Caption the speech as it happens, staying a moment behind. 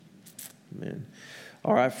Amen.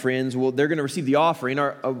 All right, friends. Well, they're going to receive the offering.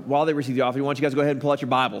 While they receive the offering, I want you guys to go ahead and pull out your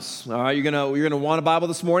Bibles. All right, you're gonna want a Bible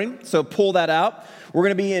this morning, so pull that out. We're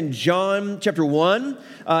going to be in John chapter 1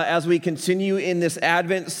 as we continue in this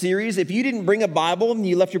Advent series. If you didn't bring a Bible and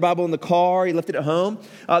you left your Bible in the car, you left it at home,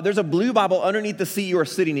 there's a blue Bible underneath the seat you are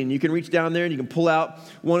sitting in. You can reach down there and you can pull out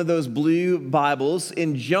one of those blue Bibles.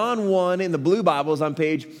 In John 1, in the blue Bible, is on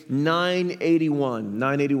page 981.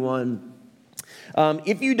 981.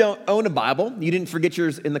 If you don't own a Bible, you didn't forget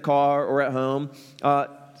yours in the car or at home,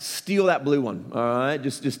 steal that blue one, all right?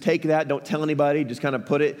 Just take that. Don't tell anybody. Just kind of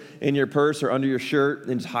put it in your purse or under your shirt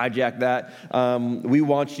and just hijack that. We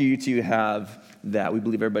want you to have that. We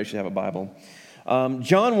believe everybody should have a Bible.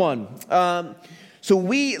 John 1. So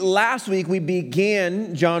last week we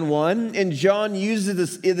began John 1, and John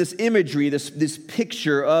uses this imagery, this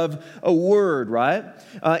picture of a word, right?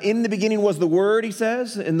 In the beginning was the Word, he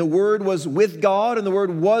says, and the Word was with God, and the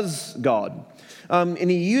Word was God.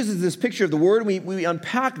 And he uses this picture of the Word, and we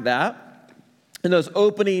unpack that in those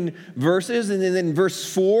opening verses. And then in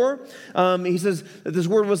verse 4, he says that this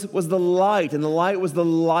Word was the light, and the light was the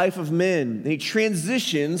life of men. And he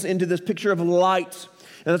transitions into this picture of light.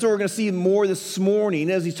 And that's what we're going to see more this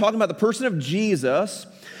morning as he's talking about the person of Jesus,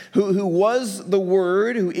 who was the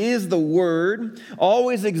Word, who is the Word,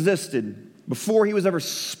 always existed. Before he was ever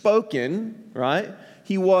spoken, right?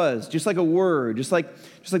 He was, just like a word, just like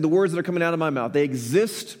the words that are coming out of my mouth. They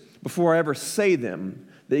exist before I ever say them.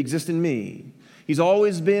 They exist in me. He's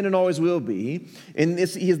always been and always will be. And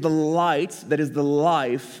he is the light that is the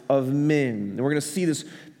life of men. And we're going to see this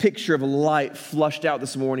picture of a light flushed out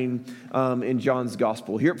this morning in John's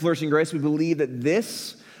gospel. Here at Flourishing Grace, we believe that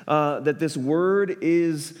this word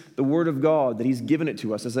is the word of God, that he's given it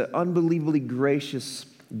to us as an unbelievably gracious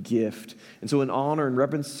gift. And so in honor and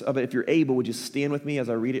reverence of it, if you're able, would you stand with me as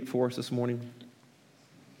I read it for us this morning?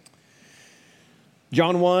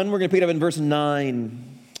 John 1, we're going to pick it up in verse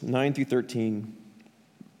 9 through 13.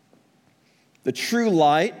 The true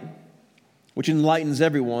light, which enlightens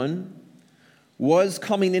everyone, was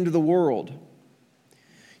coming into the world.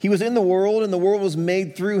 He was in the world, and the world was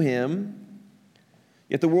made through him,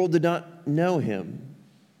 yet the world did not know him.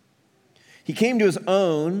 He came to his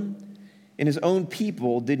own, and his own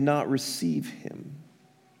people did not receive him.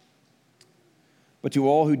 But to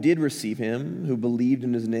all who did receive him, who believed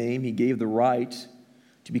in his name, he gave the right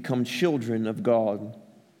to become children of God,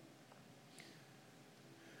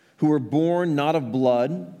 who were born not of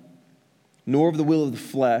blood, nor of the will of the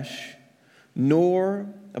flesh, nor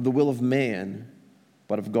of the will of man,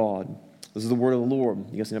 but of God. This is the word of the Lord.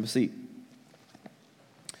 You guys can have a seat.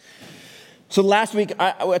 So last week,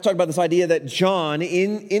 I talked about this idea that John,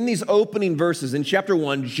 in these opening verses, in chapter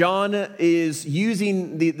 1, John is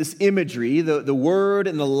using this imagery, the word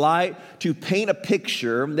and the light, to paint a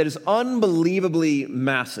picture that is unbelievably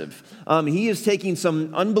massive. He is taking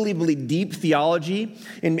some unbelievably deep theology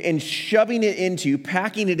and shoving it into,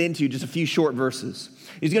 packing it into just a few short verses.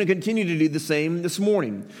 He's going to continue to do the same this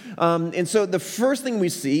morning. And so the first thing we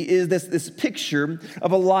see is this picture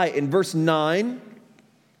of a light. In verse 9,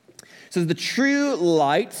 it says, the true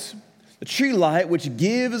light which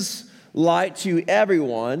gives light to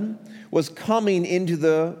everyone was coming into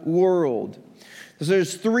the world. So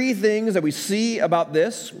there's three things that we see about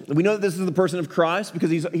this. We know that this is the person of Christ because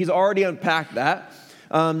he's already unpacked that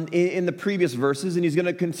in the previous verses, and he's going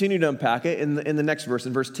to continue to unpack it in the next verse.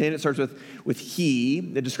 In verse 10, it starts with he.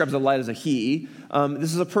 It describes the light as a he.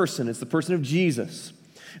 This is a person. It's the person of Jesus.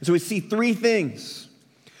 And so we see three things.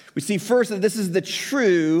 We see first that this is the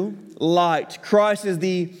true light. Christ is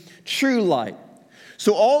the true light.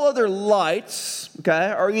 So all other lights,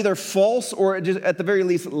 okay, are either false or just at the very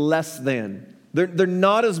least less than. They're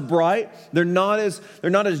not as bright. They're not as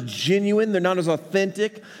genuine. They're not as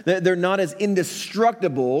authentic. They're not as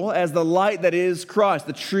indestructible as the light that is Christ,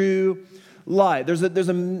 the true light. There's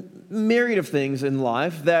a myriad of things in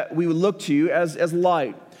life that we would look to as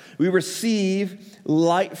light. We receive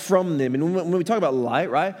light from them. And when we talk about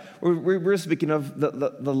light, right, we're speaking of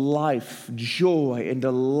the life, joy, and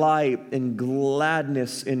delight, and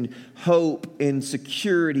gladness, and hope, and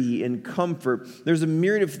security, and comfort. There's a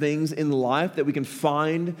myriad of things in life that we can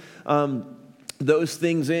find those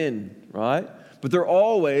things in, right? But they're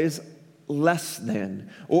always less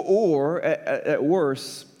than, or at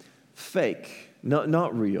worst, fake,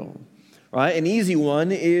 not real, right? An easy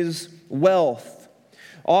one is wealth.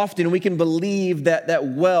 Often we can believe that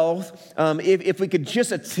wealth, if we could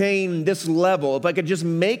just attain this level, if I could just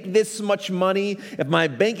make this much money, if my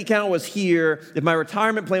bank account was here, if my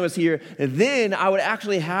retirement plan was here, then I would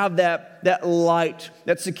actually have that light,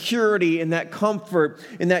 that security, and that comfort,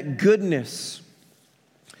 and that goodness.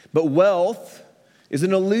 But wealth is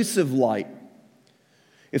an elusive light.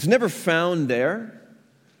 It's never found there.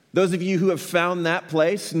 Those of you who have found that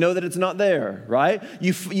place know that it's not there, right?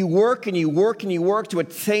 You work and you work and you work to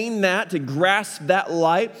attain that, to grasp that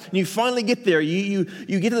light, and you finally get there. You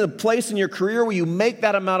get to the place in your career where you make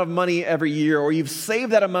that amount of money every year, or you've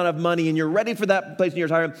saved that amount of money and you're ready for that place in your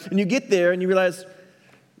retirement, and you get there and you realize,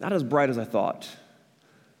 not as bright as I thought.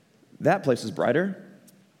 That place is brighter.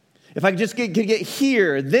 If I could just get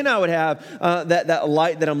here, then I would have that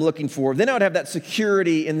light that I'm looking for. Then I would have that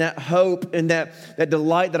security and that hope and that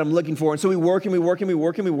delight that I'm looking for. And so we work and we work and we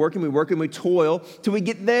work and we work and we work and we toil till we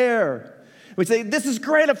get there. We say, this is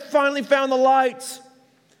great, I finally found the light.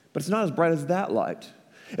 But it's not as bright as that light.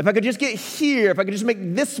 If I could just get here, if I could just make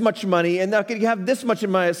this much money and I could have this much in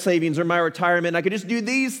my savings or my retirement, and I could just do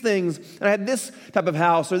these things, and I had this type of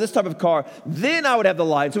house or this type of car, then I would have the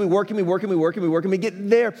light. So we work and we work and we work and we work and we get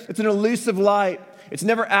there. It's an elusive light. It's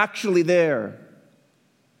never actually there.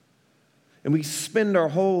 And we spend our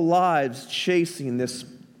whole lives chasing this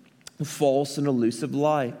false and elusive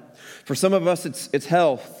light. For some of us, it's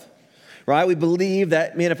health. Right? We believe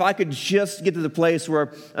that, man, if I could just get to the place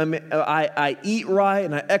where I eat right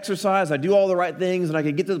and I exercise, I do all the right things, and I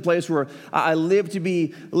could get to the place where I live to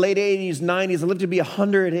be late 80s, 90s, I live to be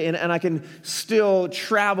 100, and I can still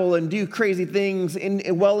travel and do crazy things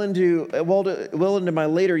well into my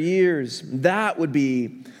later years. That would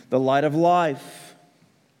be the light of life.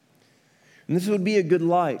 And this would be a good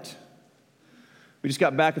light. We just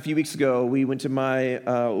got back a few weeks ago. We went to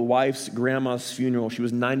my wife's grandma's funeral. She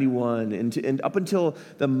was 91. And up until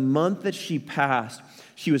the month that she passed,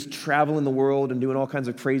 she was traveling the world and doing all kinds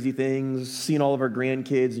of crazy things, seeing all of her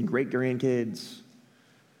grandkids and great-grandkids.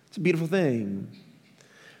 It's a beautiful thing.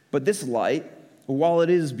 But this light, while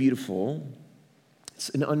it is beautiful, it's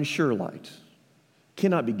an unsure light.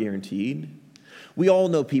 Cannot be guaranteed. We all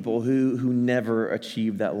know people who never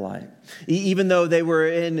achieved that light. Even though they were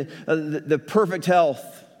in the perfect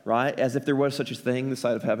health, right? As if there was such a thing, the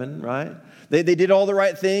sight of heaven, right? They did all the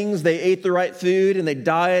right things. They ate the right food and they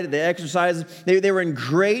dieted, they exercised. They were in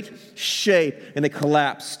great shape and they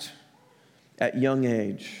collapsed at young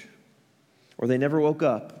age. Or they never woke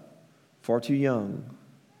up, far too young.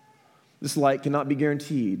 This light cannot be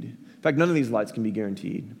guaranteed. In fact, none of these lights can be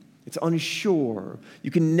guaranteed. It's unsure.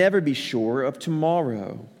 You can never be sure of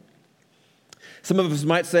tomorrow. Some of us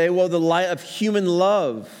might say, well, the light of human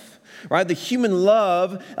love, right? The human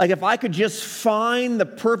love, like if I could just find the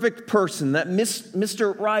perfect person, that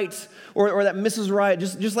Mr. Right or that Mrs. Right,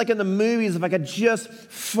 just like in the movies, if I could just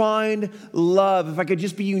find love, if I could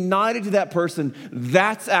just be united to that person,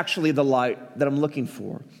 that's actually the light that I'm looking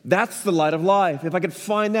for. That's the light of life. If I could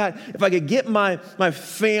find that, if I could get my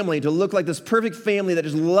family to look like this perfect family that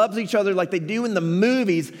just loves each other like they do in the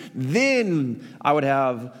movies, then I would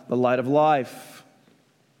have the light of life.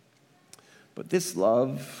 But this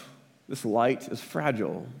love, this light is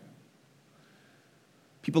fragile.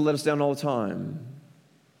 People let us down all the time.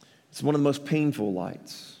 It's one of the most painful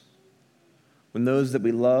lights. When those that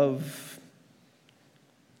we love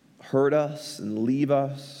hurt us and leave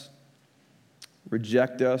us,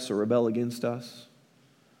 reject us or rebel against us.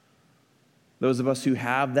 Those of us who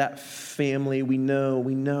have that family, we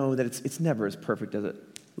know that it's never as perfect as it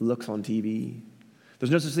looks on TV.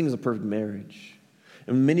 There's no such thing as a perfect marriage.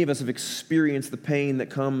 And many of us have experienced the pain that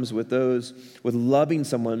comes with loving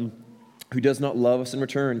someone who does not love us in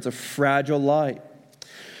return. It's a fragile light.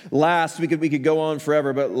 Last, we could go on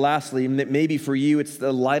forever, but lastly, maybe for you, it's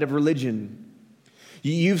the light of religion.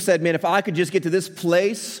 You've said, man, if I could just get to this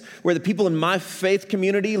place where the people in my faith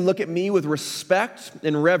community look at me with respect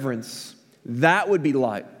and reverence, that would be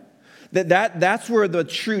light. That's where the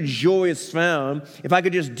true joy is found. If I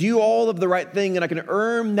could just do all of the right thing and I can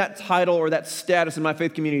earn that title or that status in my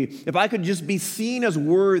faith community, if I could just be seen as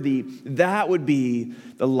worthy, that would be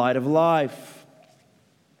the light of life.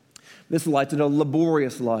 This light's a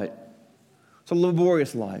laborious light. It's a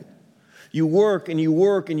laborious light. You work and you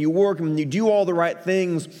work and you work and you do all the right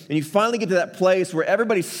things and you finally get to that place where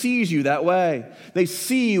everybody sees you that way. They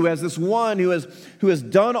see you as this one who has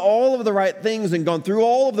done all of the right things and gone through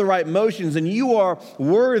all of the right motions, and you are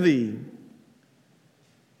worthy.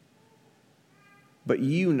 But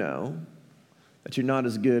you know that you're not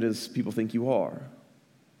as good as people think you are.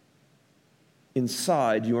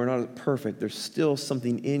 Inside, you are not perfect. There's still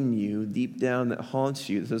something in you deep down that haunts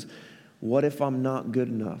you that says, what if I'm not good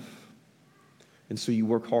enough? And so you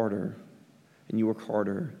work harder, and you work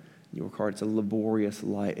harder, and you work harder. It's a laborious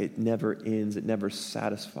light. It never ends. It never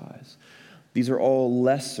satisfies. These are all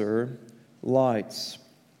lesser lights.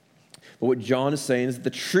 But what John is saying is that the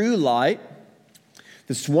true light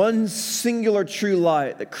This one singular true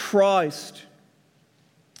light, that Christ,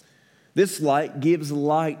 this light gives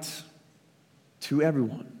light to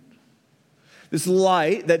everyone. This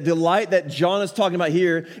light, that delight that John is talking about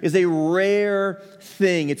here, is a rare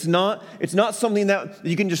thing. It's not something that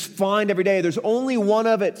you can just find every day. There's only one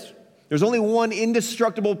of it. There's only one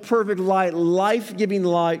indestructible, perfect light, life-giving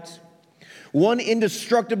light. One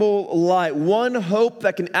indestructible light, one hope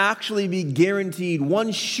that can actually be guaranteed,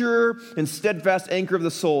 one sure and steadfast anchor of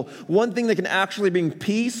the soul, one thing that can actually bring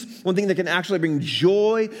peace, one thing that can actually bring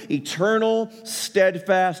joy, eternal,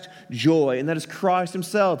 steadfast joy, and that is Christ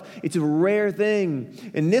himself. It's a rare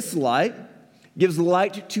thing. And this light gives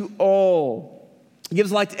light to all. It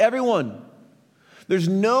gives light to everyone. There's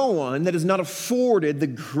no one that is not afforded the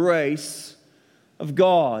grace of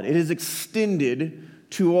God. It is extended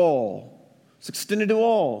to all. It's extended to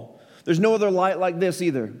all. There's no other light like this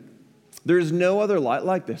either. There is no other light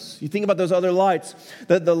like this. You think about those other lights,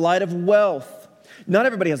 the light of wealth. Not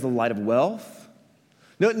everybody has the light of wealth.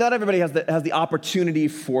 No, not everybody has the opportunity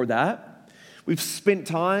for that. We've spent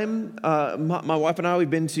time, my wife and I, we've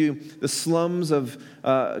been to the slums of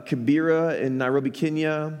Kibera in Nairobi,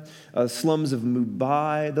 Kenya, slums of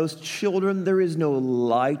Mumbai. Those children, there is no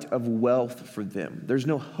light of wealth for them. There's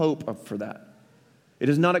no hope for that. It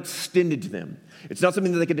is not extended to them. It's not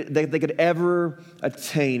something that they could ever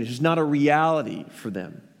attain. It's just not a reality for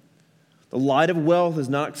them. The light of wealth is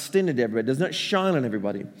not extended to everybody. It does not shine on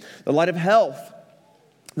everybody. The light of health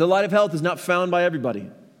is not found by everybody.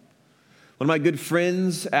 One of my good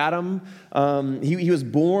friends, Adam, he was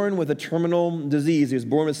born with a terminal disease. He was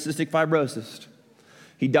born with cystic fibrosis.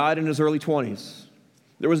 He died in his early 20s.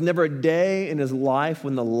 There was never a day in his life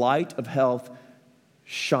when the light of health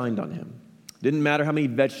shined on him. Didn't matter how many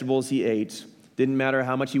vegetables he ate. Didn't matter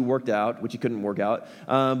how much he worked out, which he couldn't work out.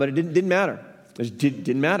 But it didn't matter. It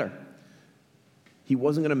didn't matter. He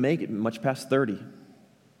wasn't going to make it much past 30.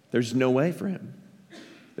 There's no way for him.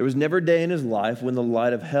 There was never a day in his life when the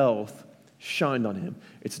light of health shined on him.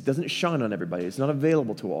 It doesn't shine on everybody. It's not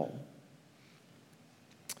available to all.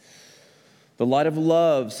 The light of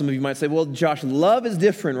love. Some of you might say, well, Josh, love is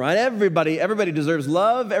different, right? Everybody deserves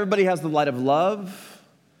love. Everybody has the light of love.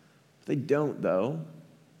 They don't, though.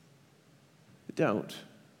 They don't.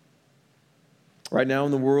 Right now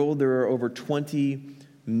in the world, there are over 20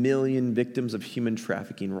 million victims of human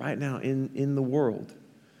trafficking right now in the world.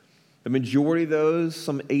 The majority of those,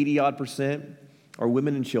 some 80-odd%, are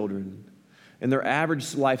women and children. And their average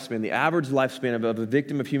lifespan of a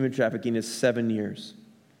victim of human trafficking is 7 years.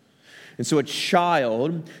 And so a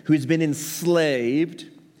child who has been enslaved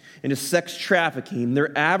into sex trafficking,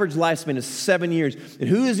 their average lifespan is 7 years. And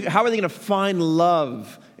how are they going to find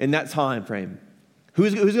love in that time frame?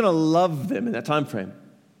 Who's going to love them in that time frame?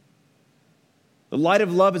 The light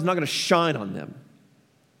of love is not going to shine on them.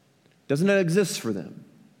 Doesn't exist for them.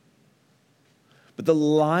 But the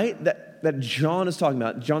light that John is talking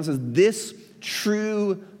about, John says, this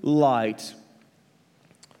true light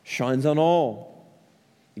shines on all.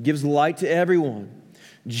 It gives light to everyone.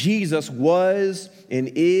 Jesus was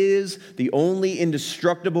and is the only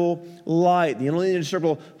indestructible light, the only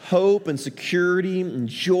indestructible hope and security and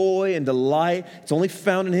joy and delight. It's only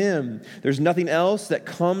found in him. There's nothing else that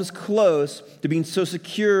comes close to being so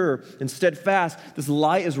secure and steadfast. This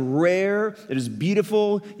light is rare. It is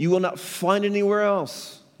beautiful. You will not find it anywhere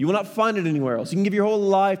else. You will not find it anywhere else. You can give your whole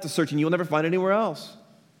life to searching. You will never find it anywhere else.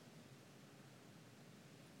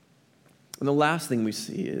 And the last thing we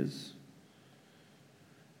see is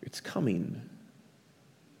it's coming.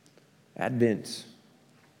 Adventus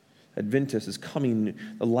is coming.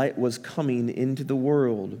 The light was coming into the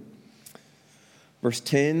world. Verse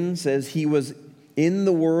 10 says, he was in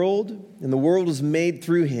the world, and the world was made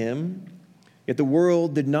through him, yet the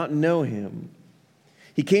world did not know him.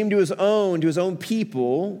 He came to his own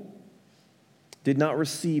people, did not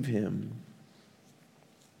receive him.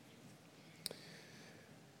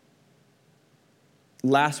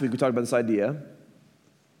 Last week we talked about this idea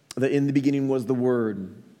that in the beginning was the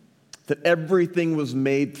Word, that everything was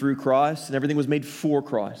made through Christ and everything was made for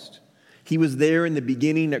Christ. He was there in the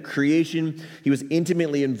beginning at creation. He was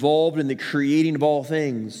intimately involved in the creating of all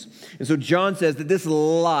things. And so John says that this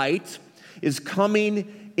light is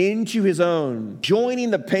coming into his own, joining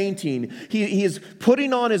the painting. He is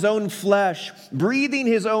putting on his own flesh, breathing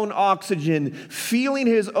his own oxygen, feeling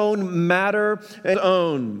his own matter and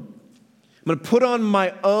own. I'm going to put on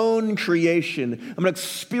my own creation. I'm going to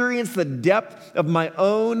experience the depth of my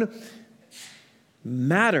own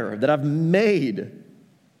matter that I've made. And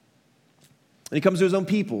he comes to his own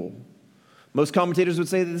people. Most commentators would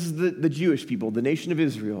say that this is the Jewish people, the nation of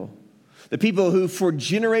Israel. The people who for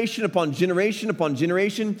generation upon generation upon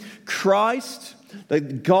generation, Christ,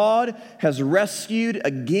 that God has rescued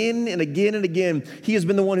again and again and again. He has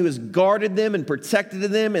been the one who has guarded them and protected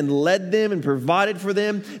them and led them and provided for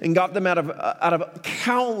them and got them out of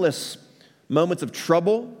countless moments of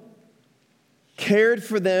trouble, cared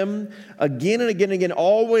for them again and again and again,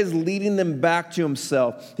 always leading them back to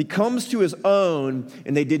himself. He comes to his own,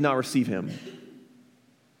 and they did not receive him.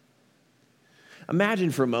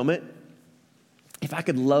 Imagine for a moment if I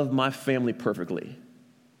could love my family perfectly.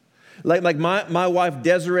 Like my wife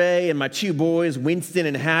Desiree and my two boys, Winston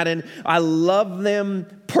and Haddon, I love them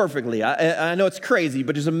perfectly. I know it's crazy,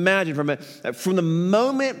 but just imagine from the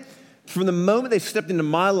moment they stepped into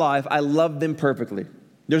my life, I love them perfectly.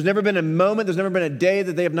 There's never been a moment, there's never been a day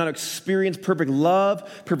that they have not experienced perfect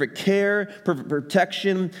love, perfect care, perfect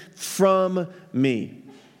protection from me.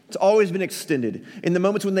 It's always been extended. In the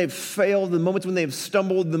moments when they've failed, the moments when they've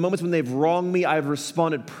stumbled, the moments when they've wronged me, I've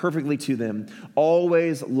responded perfectly to them,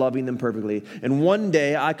 always loving them perfectly. And one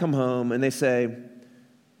day I come home and they say,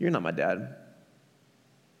 "You're not my dad.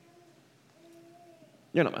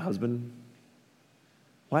 You're not my husband.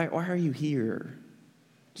 Why are you here?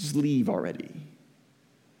 Just leave already."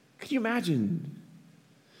 Can you imagine?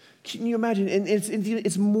 Can you imagine? And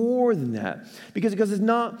it's more than that. Because it's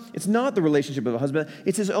not the relationship of a husband.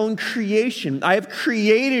 It's his own creation. I have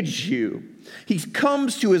created you. He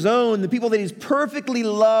comes to his own, the people that he's perfectly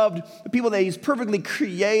loved, the people that he's perfectly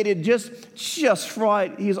created, just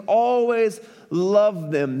right. He's always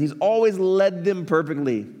loved them. He's always led them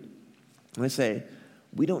perfectly. And they say,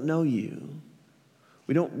 "We don't know you.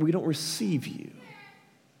 We don't receive you."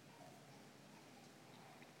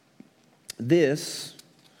 This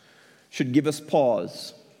should give us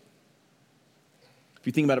pause. If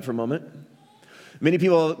you think about it for a moment. Many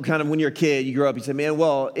people kind of, when you're a kid, you grow up, you say, "Man,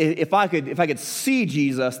 well, if I could see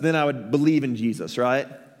Jesus, then I would believe in Jesus," right?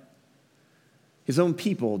 His own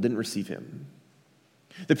people didn't receive him.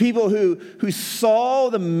 The people who saw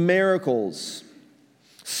the miracles,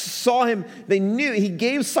 saw him, they knew he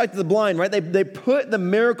gave sight to the blind, right? They put the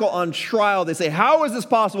miracle on trial. They say, "How is this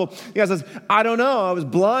possible?" The guy says, "I don't know. I was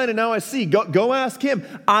blind and now I see. Go ask him."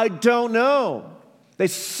 "I don't know." They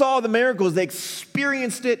saw the miracles. They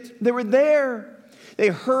experienced it. They were there. They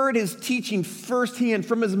heard his teaching firsthand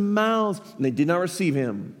from his mouth, and they did not receive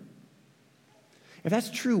him. If that's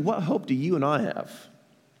true, what hope do you and I have?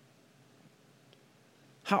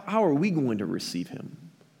 How are we going to receive him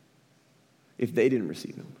if they didn't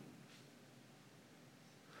receive him?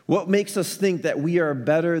 What makes us think that we are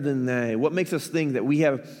better than they? What makes us think that we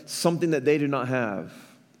have something that they do not have?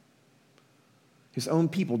 His own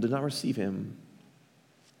people did not receive him.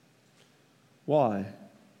 Why?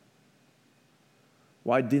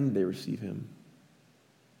 Why didn't they receive him?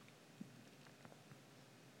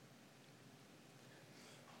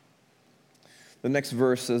 The next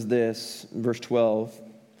verse says this, verse 12,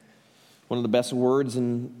 one of the best words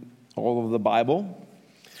in all of the Bible.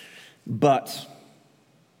 But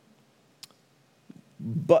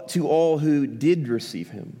to all who did receive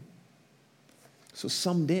him. So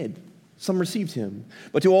some did. Some received him.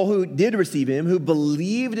 But to all who did receive him, who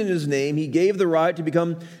believed in his name, he gave the right to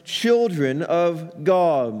become children of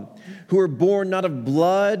God, who were born not of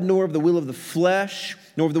blood, nor of the will of the flesh,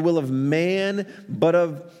 nor of the will of man, but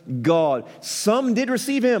of God. Some did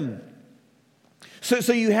receive him.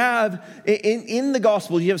 So you have, in the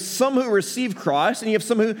gospel, you have some who received Christ, and you have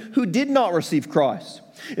some who did not receive Christ.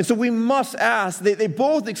 And so we must ask, they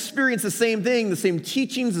both experienced the same thing, the same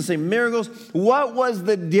teachings, the same miracles. What was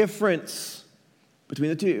the difference between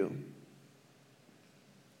the two?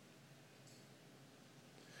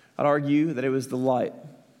 I'd argue that it was the light,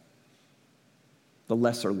 the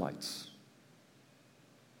lesser lights.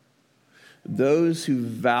 Those who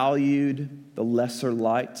valued the lesser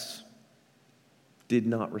lights did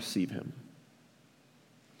not receive him.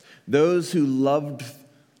 Those who loved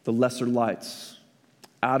the lesser lights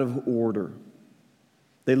out of order,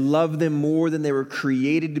 they loved them more than they were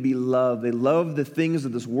created to be loved. They loved the things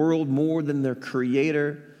of this world more than their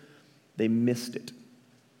Creator. They missed it.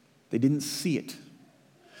 They didn't see it.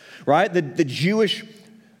 Right? The Jewish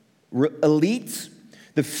elites,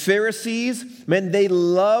 the Pharisees, man, they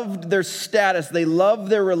loved their status. They loved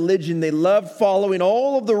their religion. They loved following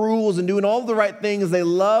all of the rules and doing all of the right things. They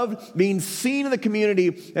loved being seen in the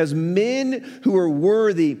community as men who were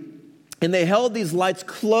worthy. And they held these lights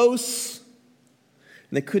close,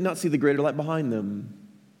 and they could not see the greater light behind them.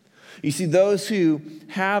 You see, those who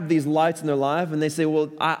have these lights in their life, and they say,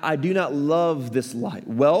 "Well, I do not love this light.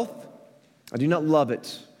 Wealth, I do not love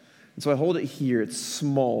it. And so I hold it here. It's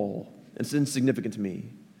small. It's insignificant to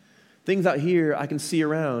me." Things out here I can see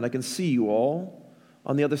around. I can see you all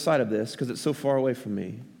on the other side of this because it's so far away from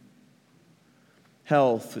me.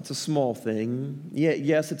 Health, it's a small thing. Yeah,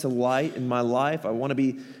 yes, it's a light in my life. I want to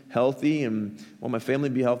be healthy and want my family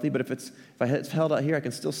to be healthy, but if it's held out here, I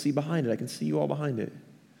can still see behind it. I can see you all behind it.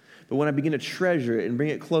 But when I begin to treasure it and bring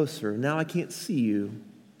it closer, now I can't see you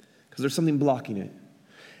because there's something blocking it.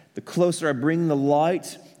 The closer I bring the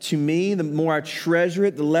light to me, the more I treasure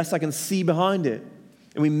it, the less I can see behind it.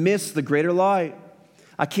 And we miss the greater light.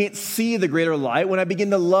 I can't see the greater light when I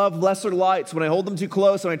begin to love lesser lights, when I hold them too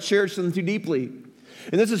close and I cherish them too deeply.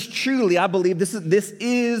 And this is truly, I believe, this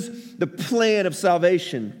is the plan of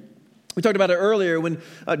salvation. We talked about it earlier when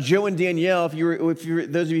Joe and Danielle, if you were,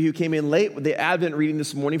 those of you who came in late with the Advent reading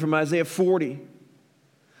this morning from Isaiah 40.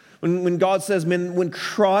 When God says, when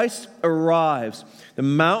Christ arrives, the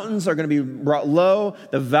mountains are going to be brought low,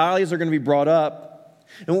 the valleys are going to be brought up.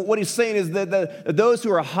 And what he's saying is that those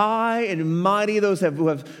who are high and mighty, those who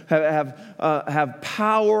have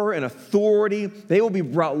power and authority, they will be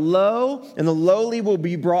brought low, and the lowly will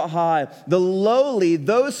be brought high. The lowly,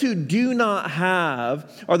 those who do not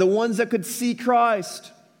have, are the ones that could see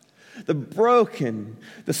Christ. The broken,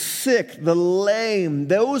 the sick, the lame,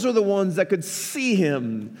 those are the ones that could see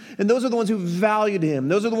him. And those are the ones who valued him.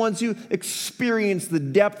 Those are the ones who experienced the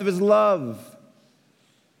depth of his love.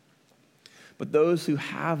 But those who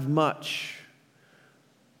have much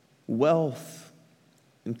wealth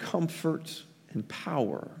and comfort and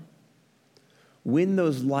power, when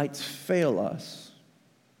those lights fail us,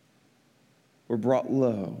 we're brought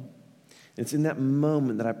low. And it's in that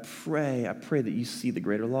moment that I pray that you see the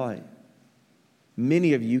greater light.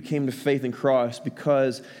 Many of you came to faith in Christ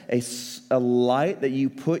because a light that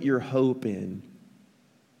you put your hope in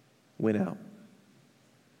went out.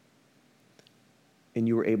 And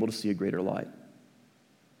you were able to see a greater light.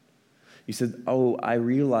 You said, oh, I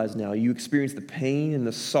realize now. You experienced the pain and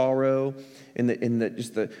the sorrow and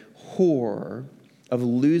just the horror of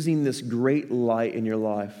losing this great light in your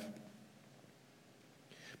life.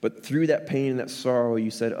 But through that pain and that sorrow, you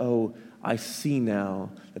said, oh, I see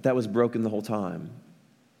now that was broken the whole time.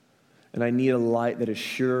 And I need a light that is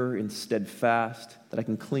sure and steadfast that I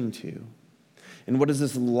can cling to. And what does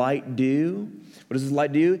this light do? What does this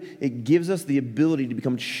light do? It gives us the ability to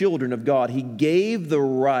become children of God. He gave the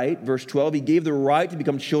right, verse 12, he gave the right to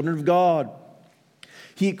become children of God.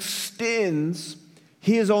 He extends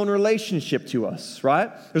his own relationship to us, right?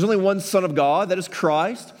 There's only one Son of God, that is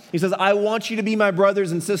Christ. He says, I want you to be my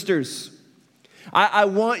brothers and sisters. I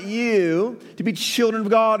want you to be children of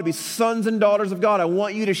God, to be sons and daughters of God. I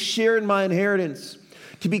want you to share in my inheritance,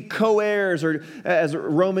 to be co-heirs, or as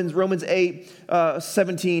Romans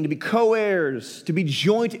 8:17, to be co-heirs, to be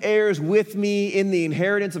joint heirs with me in the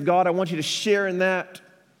inheritance of God. I want you to share in that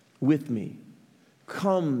with me.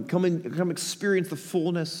 Come experience the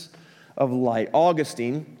fullness of light.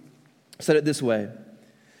 Augustine said it this way.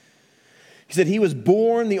 He said, he was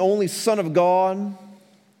born the only Son of God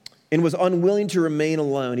and was unwilling to remain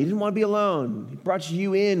alone. He didn't want to be alone. He brought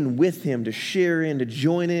you in with him to share in, to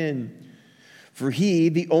join in. For he,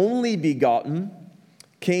 the only begotten,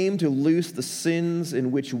 came to loose the sins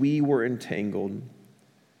in which we were entangled,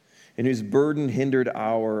 and whose burden hindered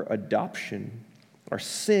our adoption. Our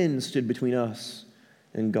sin stood between us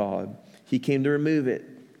and God. He came to remove it.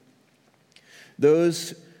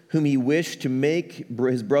 Those whom he wished to make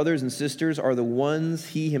his brothers and sisters are the ones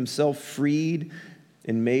he himself freed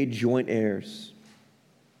and made joint heirs.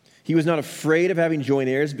 He was not afraid of having joint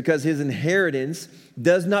heirs because his inheritance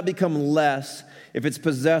does not become less if its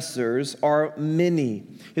possessors are many.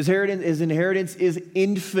 His inheritance is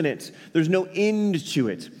infinite. There's no end to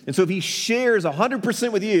it. And so if he shares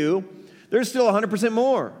 100% with you, there's still 100%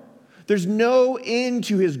 more. There's no end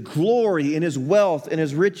to his glory and his wealth and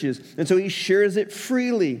his riches. And so he shares it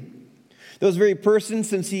freely. Those very persons,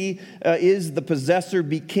 since he is the possessor,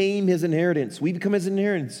 became his inheritance. We become his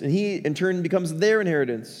inheritance, and he in turn becomes their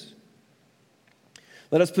inheritance.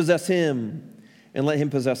 Let us possess him, and let him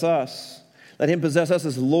possess us. Let him possess us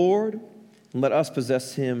as Lord, and let us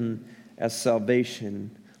possess him as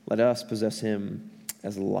salvation. Let us possess him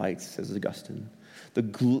as light, says Augustine. The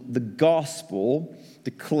gospel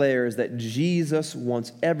declares that Jesus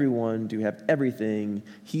wants everyone to have everything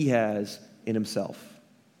he has in himself.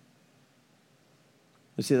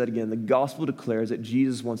 Let's say that again. The gospel declares that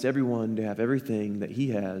Jesus wants everyone to have everything that he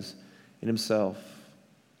has in himself.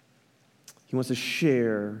 He wants to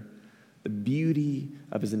share the beauty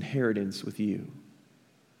of his inheritance with you.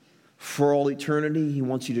 For all eternity, he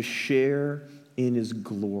wants you to share in his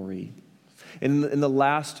glory. In the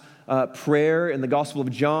last prayer in the Gospel of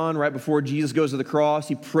John right before Jesus goes to the cross.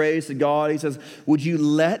 He prays to God. He says, would you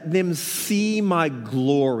let them see my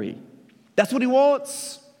glory? That's what he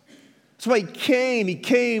wants. That's why he came. He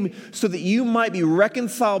came so that you might be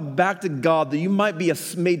reconciled back to God, that you might be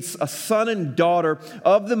made a son and daughter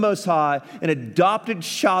of the Most High, an adopted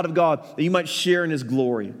child of God, that you might share in his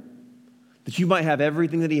glory, that you might have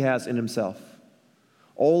everything that he has in himself.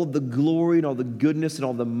 All of the glory and all the goodness and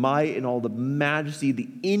all the might and all the majesty, the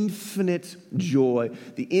infinite joy,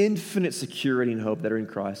 the infinite security and hope that are in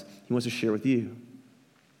Christ, he wants to share with you.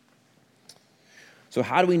 So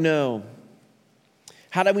how do we know?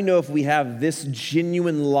 How do we know if we have this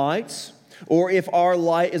genuine light or if our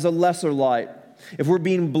light is a lesser light? If we're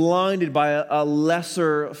being blinded by a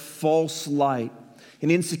lesser false light,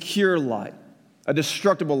 an insecure light, a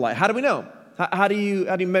destructible light? How do we know? How do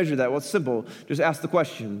you measure that? Well, it's simple. Just ask the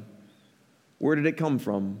question, where did it come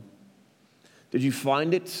from? Did you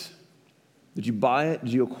find it? Did you buy it?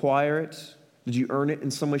 Did you acquire it? Did you earn it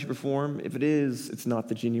in some way, shape, or form? If it is, it's not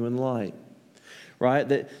the genuine light. Right?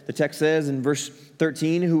 The text says in verse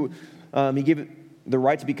 13, he gave the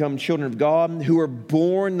right to become children of God, who are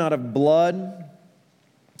born not of blood,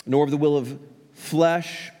 nor of the will of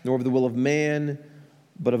flesh, nor of the will of man,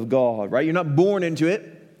 but of God. Right? You're not born into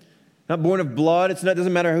it. Not born of blood. It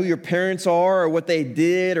doesn't matter who your parents are or what they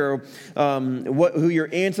did or who your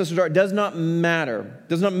ancestors are. It does not matter. It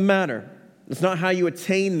does not matter. It's not how you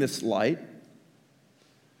attain this light.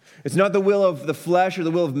 It's not the will of the flesh or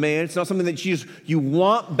the will of man. It's not something that you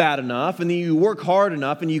want bad enough and then you work hard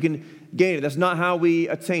enough and you can gain it. That's not how we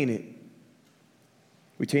attain it.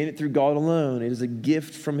 We attain it through God alone. It is a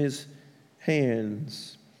gift from his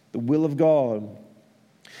hands. The will of God.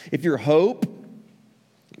 If your hope,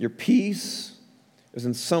 your peace is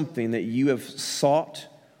in something that you have sought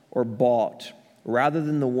or bought rather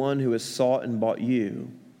than the one who has sought and bought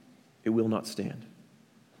you, it will not stand.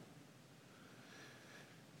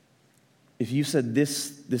 If you said this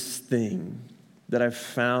thing that I've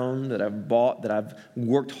found, that I've bought, that I've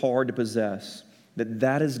worked hard to possess,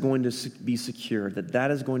 that is going to be secure, that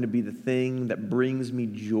is going to be the thing that brings me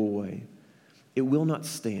joy, it will not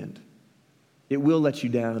stand. It will let you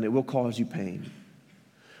down. It will cause you pain.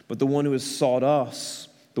 But the one who has sought us,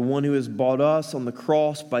 the one who has bought us on the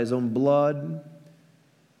cross by his own blood,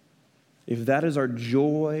 if that is our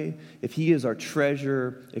joy, if he is our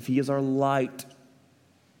treasure, if he is our light,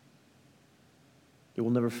 it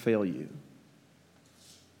will never fail you.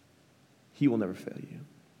 He will never fail you.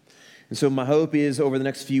 And so my hope is over the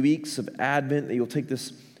next few weeks of Advent that you'll take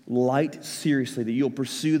this light seriously, that you'll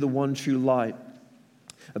pursue the one true light,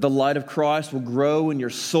 that the light of Christ will grow in your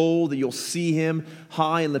soul, that you'll see him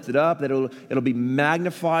high and lifted up, that it'll be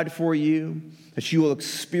magnified for you, that you will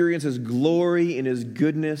experience his glory and his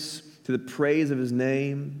goodness to the praise of his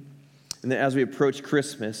name. And that as we approach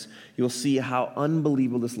Christmas, you'll see how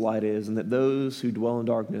unbelievable this light is, and that those who dwell in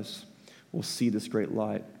darkness will see this great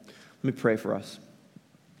light. Let me pray for us.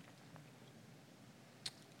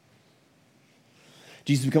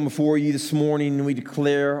 Jesus, we come before you this morning and we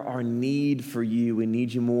declare our need for you. We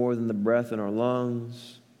need you more than the breath in our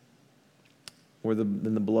lungs or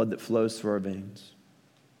than the blood that flows through our veins.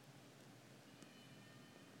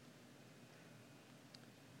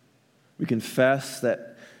 We confess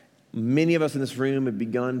that many of us in this room have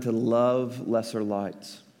begun to love lesser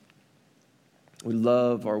lights. We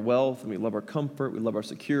love our wealth, and we love our comfort, we love our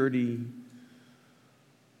security,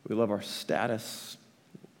 we love our status.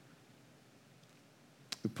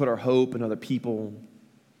 We put our hope in other people.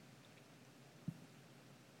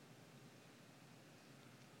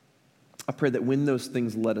 I pray that when those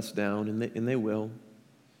things let us down, and they will,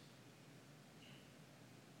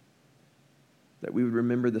 that we would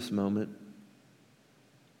remember this moment.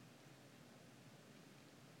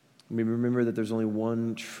 We remember that there's only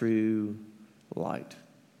one true light,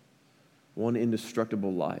 one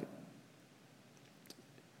indestructible light,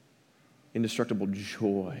 indestructible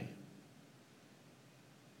joy,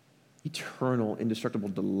 eternal, indestructible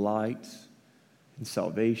delight and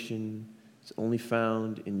salvation is only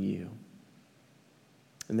found in you.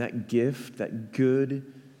 And that gift, that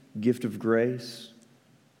good gift of grace,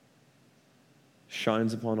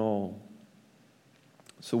 shines upon all.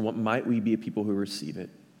 So what might we be a people who receive it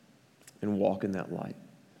and walk in that light?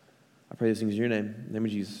 I pray these things in your name. In the name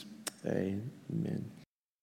of Jesus. Amen.